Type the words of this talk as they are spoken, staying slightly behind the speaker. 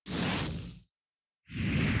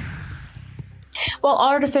While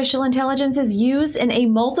artificial intelligence is used in a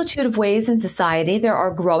multitude of ways in society, there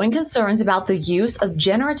are growing concerns about the use of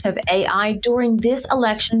generative AI during this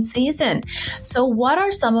election season. So, what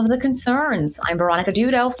are some of the concerns? I'm Veronica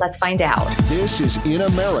Dudo. Let's find out. This is In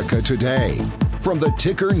America Today from the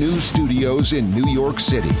Ticker News Studios in New York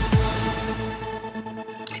City.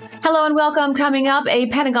 Hello and welcome. Coming up, a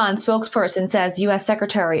Pentagon spokesperson says U.S.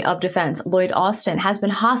 Secretary of Defense Lloyd Austin has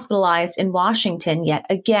been hospitalized in Washington yet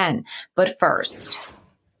again. But first,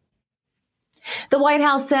 the White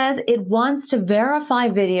House says it wants to verify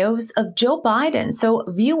videos of Joe Biden so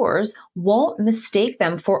viewers won't mistake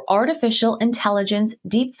them for artificial intelligence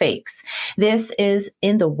deepfakes. This is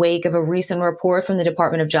in the wake of a recent report from the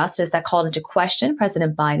Department of Justice that called into question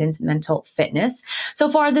President Biden's mental fitness. So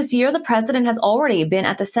far this year, the president has already been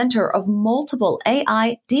at the center of multiple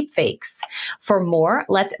AI deepfakes. For more,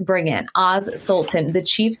 let's bring in Oz Sultan, the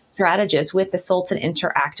Chief Strategist with the Sultan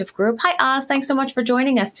Interactive Group. Hi, Oz. Thanks so much for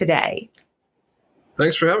joining us today.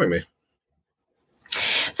 Thanks for having me.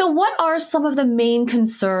 So what are some of the main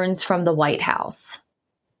concerns from the White House?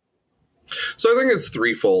 So I think it's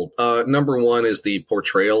threefold. Number one is the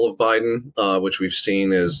portrayal of Biden, which we've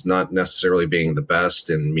seen as not necessarily being the best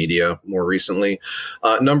in media more recently.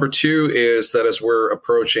 Number two is that as we're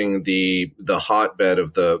approaching the hotbed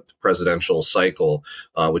of the presidential cycle,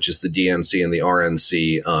 which is the DNC and the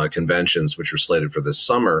RNC conventions, which are slated for this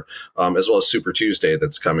summer, as well as Super Tuesday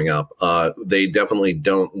that's coming up, they definitely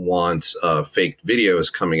don't want fake videos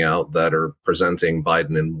coming out that are presenting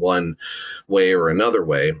Biden in one way or another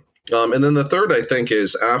way. And then the third, I think,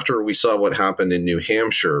 is after we saw what happened in New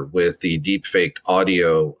Hampshire with the deepfake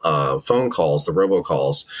audio phone calls, the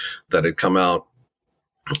robocalls that had come out,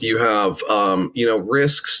 you have,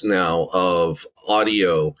 risks now of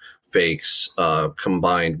audio fakes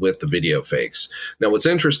combined with the video fakes. Now, what's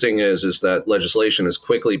interesting is that legislation has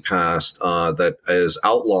quickly passed that is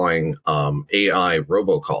outlawing AI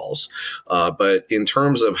robocalls. But in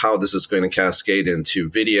terms of how this is going to cascade into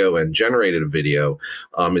video and generated video,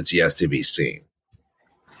 it's yet to be seen.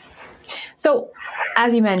 So,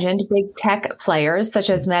 as you mentioned, big tech players such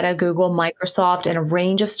as Meta, Google, Microsoft, and a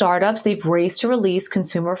range of startups, they've raced to release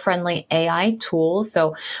consumer-friendly AI tools.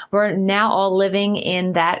 So we're now all living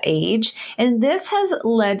in that age. And this has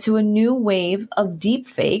led to a new wave of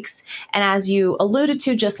deepfakes. And as you alluded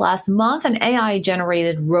to just last month, an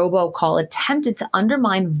AI-generated robocall attempted to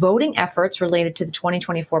undermine voting efforts related to the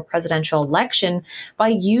 2024 presidential election by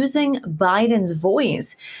using Biden's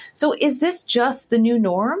voice. So is this just the new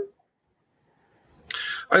norm?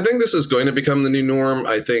 I think this is going to become the new norm.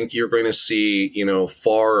 I think you're going to see,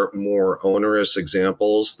 far more onerous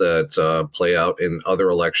examples that play out in other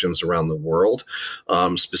elections around the world,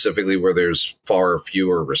 specifically where there's far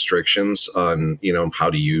fewer restrictions on, how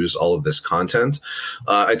to use all of this content.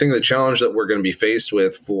 I think the challenge that we're going to be faced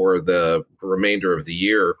with for the remainder of the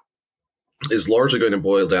year is largely going to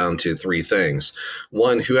boil down to three things.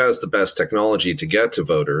 One, who has the best technology to get to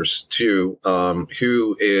voters? Two,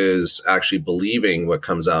 who is actually believing what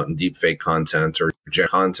comes out in deepfake content or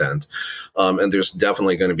content? And there's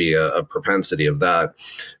definitely going to be a propensity of that.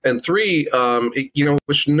 And three,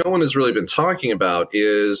 which no one has really been talking about,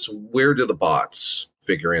 is where do the bots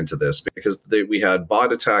figure into this? Because we had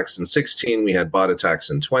bot attacks in 16, we had bot attacks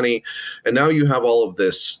in 20, and now you have all of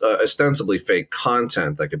this ostensibly fake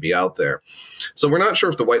content that could be out there. So we're not sure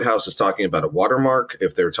if the White House is talking about a watermark,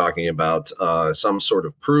 if they're talking about some sort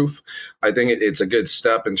of proof. I think it's a good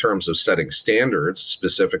step in terms of setting standards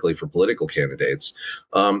specifically for political candidates.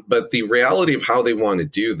 But the reality of how they want to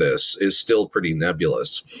do this is still pretty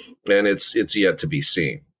nebulous, and it's yet to be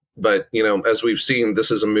seen. But, as we've seen,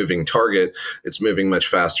 this is a moving target. It's moving much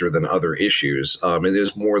faster than other issues. It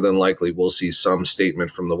is more than likely we'll see some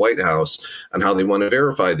statement from the White House on how they want to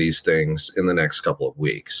verify these things in the next couple of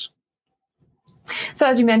weeks. So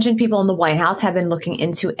as you mentioned, people in the White House have been looking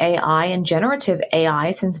into AI and generative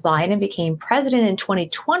AI since Biden became president in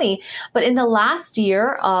 2020. But in the last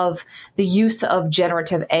year of the use of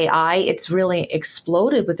generative AI, it's really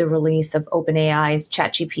exploded with the release of OpenAI's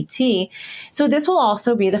ChatGPT. So this will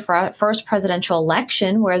also be the first presidential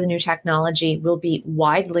election where the new technology will be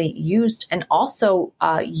widely used and also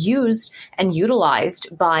used and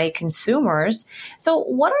utilized by consumers. So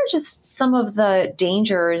what are just some of the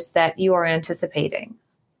dangers that you are anticipating?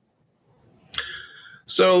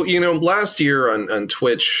 So, last year on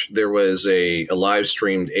Twitch, there was a live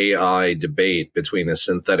streamed AI debate between a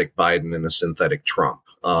synthetic Biden and a synthetic Trump.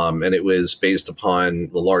 And it was based upon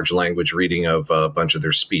the large language reading of a bunch of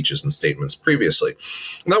their speeches and statements previously.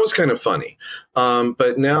 And that was kind of funny.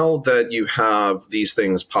 But now that you have these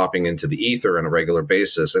things popping into the ether on a regular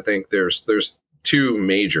basis, I think there's two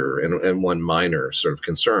major and one minor sort of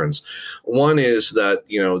concerns. One is that,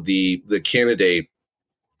 the candidate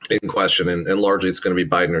in question, and largely it's going to be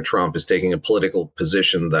Biden or Trump, is taking a political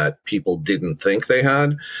position that people didn't think they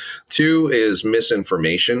had. Two is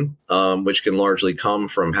misinformation, which can largely come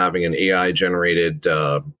from having an AI-generated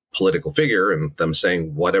political figure and them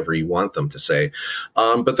saying whatever you want them to say.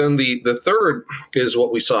 But then the third is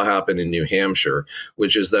what we saw happen in New Hampshire,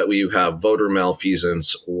 which is that we have voter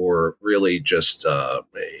malfeasance or really just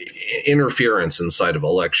interference inside of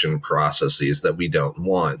election processes that we don't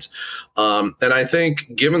want. And I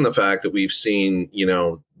think given the fact that we've seen,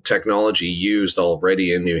 technology used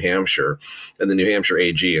already in New Hampshire and the New Hampshire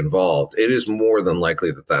AG involved, it is more than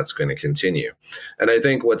likely that that's going to continue. And I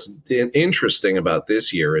think what's interesting about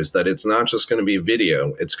this year is that it's not just going to be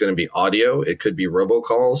video, it's going to be audio, it could be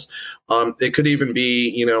robocalls, it could even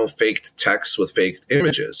be, faked text with faked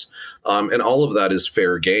images. And all of that is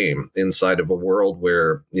fair game inside of a world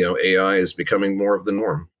where, AI is becoming more of the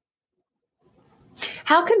norm.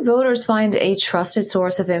 How can voters find a trusted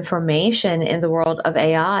source of information in the world of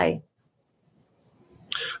AI?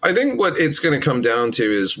 I think what it's going to come down to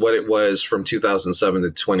is what it was from 2007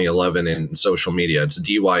 to 2011 in social media. It's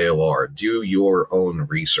DYOR, do your own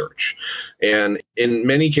research. And in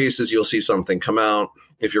many cases, you'll see something come out.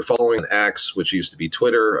 If you're following X, which used to be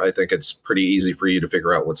Twitter, I think it's pretty easy for you to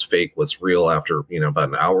figure out what's fake, what's real after, about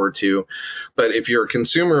an hour or two. But if you're a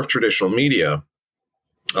consumer of traditional media,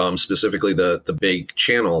 specifically the big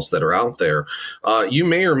channels that are out there, you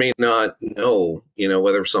may or may not know,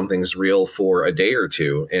 whether something's real for a day or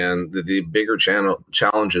two. And the bigger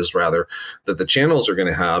challenges rather that the channels are going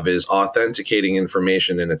to have is authenticating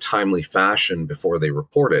information in a timely fashion before they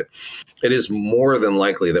report it. It is more than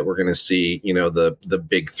likely that we're going to see, the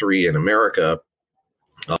big three in America,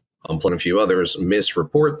 and a few others,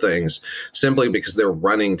 misreport things simply because they're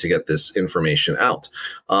running to get this information out.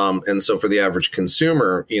 And so for the average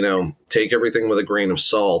consumer, take everything with a grain of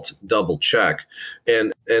salt, double check.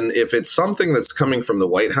 And if it's something that's coming from the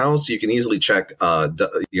White House, you can easily check,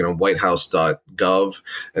 whitehouse.gov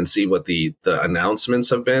and see what the announcements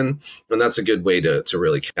have been. And that's a good way to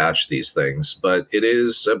really catch these things. But it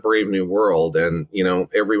is a brave new world. And,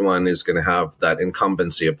 everyone is going to have that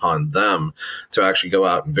incumbency upon them to actually go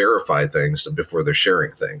out and verify things before they're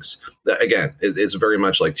sharing things. Again, it's very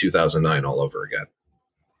much like 2009 all over again.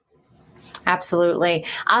 Absolutely.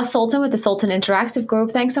 Sultan with the Sultan Interactive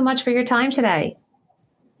Group, thanks so much for your time today.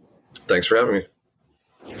 Thanks for having me.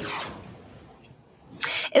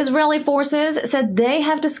 Israeli forces said they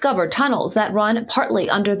have discovered tunnels that run partly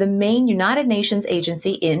under the main United Nations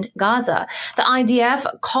agency in Gaza. The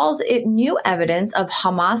IDF calls it new evidence of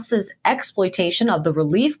Hamas's exploitation of the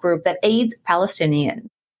relief group that aids Palestinians.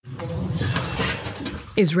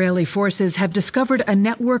 Israeli forces have discovered a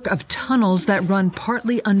network of tunnels that run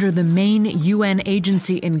partly under the main UN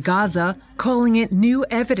agency in Gaza, calling it new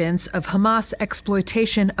evidence of Hamas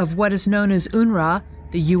exploitation of what is known as UNRWA,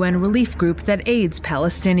 the UN relief group that aids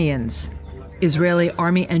Palestinians. Israeli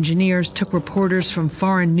army engineers took reporters from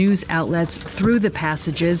foreign news outlets through the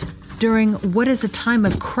passages during what is a time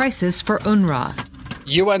of crisis for UNRWA.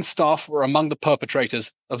 UN staff were among the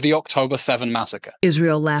perpetrators of the October 7 massacre.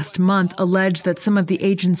 Israel last month alleged that some of the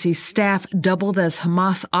agency's staff doubled as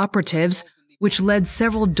Hamas operatives, which led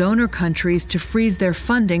several donor countries to freeze their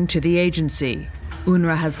funding to the agency.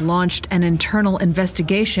 UNRWA has launched an internal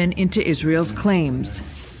investigation into Israel's claims.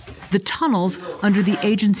 The tunnels under the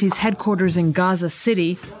agency's headquarters in Gaza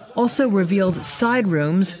City also revealed side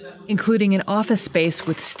rooms, including an office space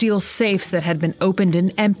with steel safes that had been opened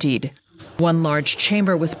and emptied. One large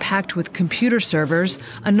chamber was packed with computer servers,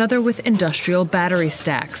 another with industrial battery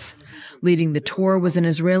stacks. Leading the tour was an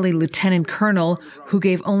Israeli lieutenant colonel who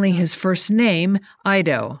gave only his first name,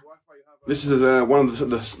 Ido. This is one of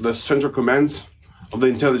the central commands of the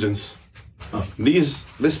intelligence. This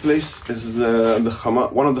place is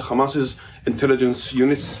one of the Hamas's intelligence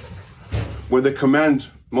units, where they command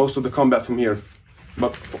most of the combat from here,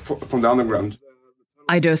 but from the underground.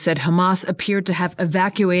 Ido said Hamas appeared to have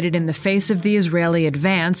evacuated in the face of the Israeli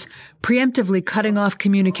advance, preemptively cutting off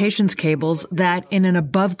communications cables that, in an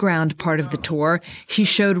above-ground part of the tour, he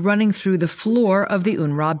showed running through the floor of the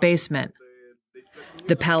UNRWA basement.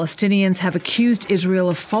 The Palestinians have accused Israel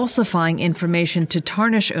of falsifying information to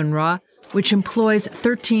tarnish UNRWA, which employs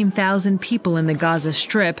 13,000 people in the Gaza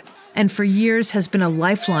Strip and for years has been a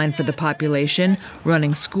lifeline for the population,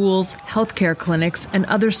 running schools, healthcare clinics, and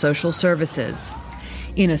other social services.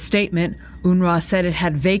 In a statement, UNRWA said it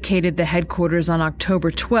had vacated the headquarters on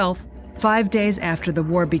October 12th, 5 days after the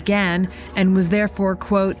war began, and was therefore,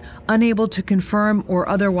 quote, unable to confirm or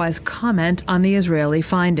otherwise comment on the Israeli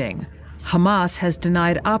finding. Hamas has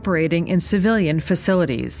denied operating in civilian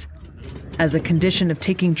facilities. As a condition of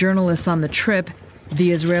taking journalists on the trip,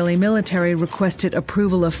 the Israeli military requested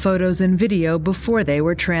approval of photos and video before they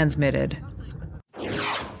were transmitted.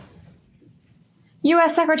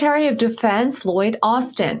 U.S. Secretary of Defense Lloyd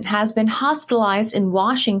Austin has been hospitalized in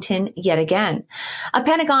Washington yet again. A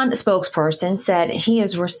Pentagon spokesperson said he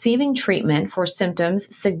is receiving treatment for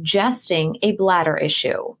symptoms suggesting a bladder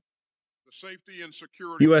issue.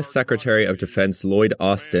 U.S. Secretary of Defense Lloyd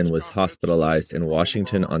Austin was hospitalized in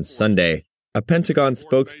Washington on Sunday. A Pentagon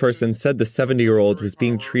spokesperson said the 70-year-old was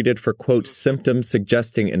being treated for, quote, symptoms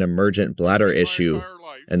suggesting an emergent bladder issue,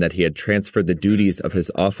 and that he had transferred the duties of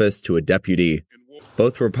his office to a deputy.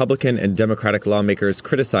 Both Republican and Democratic lawmakers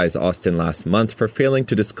criticized Austin last month for failing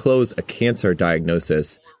to disclose a cancer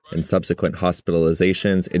diagnosis and subsequent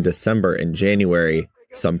hospitalizations in December and January.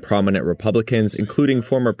 Some prominent Republicans, including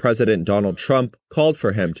former President Donald Trump, called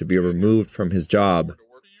for him to be removed from his job.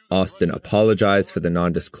 Austin apologized for the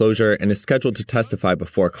non-disclosure and is scheduled to testify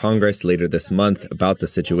before Congress later this month about the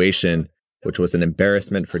situation, which was an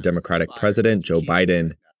embarrassment for Democratic President Joe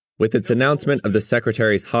Biden. With its announcement of the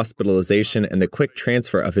secretary's hospitalization and the quick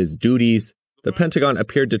transfer of his duties, the Pentagon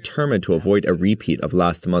appeared determined to avoid a repeat of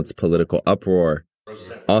last month's political uproar.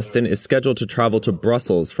 Austin is scheduled to travel to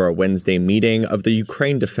Brussels for a Wednesday meeting of the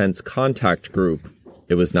Ukraine Defense Contact Group.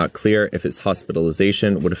 It was not clear if his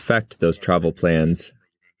hospitalization would affect those travel plans.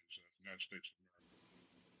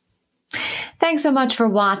 Thanks so much for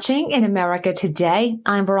watching In America Today.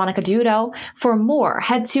 I'm Veronica Dudo. For more,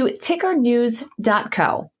 head to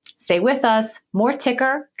tickernews.co. Stay with us. More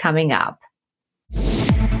Ticker coming up.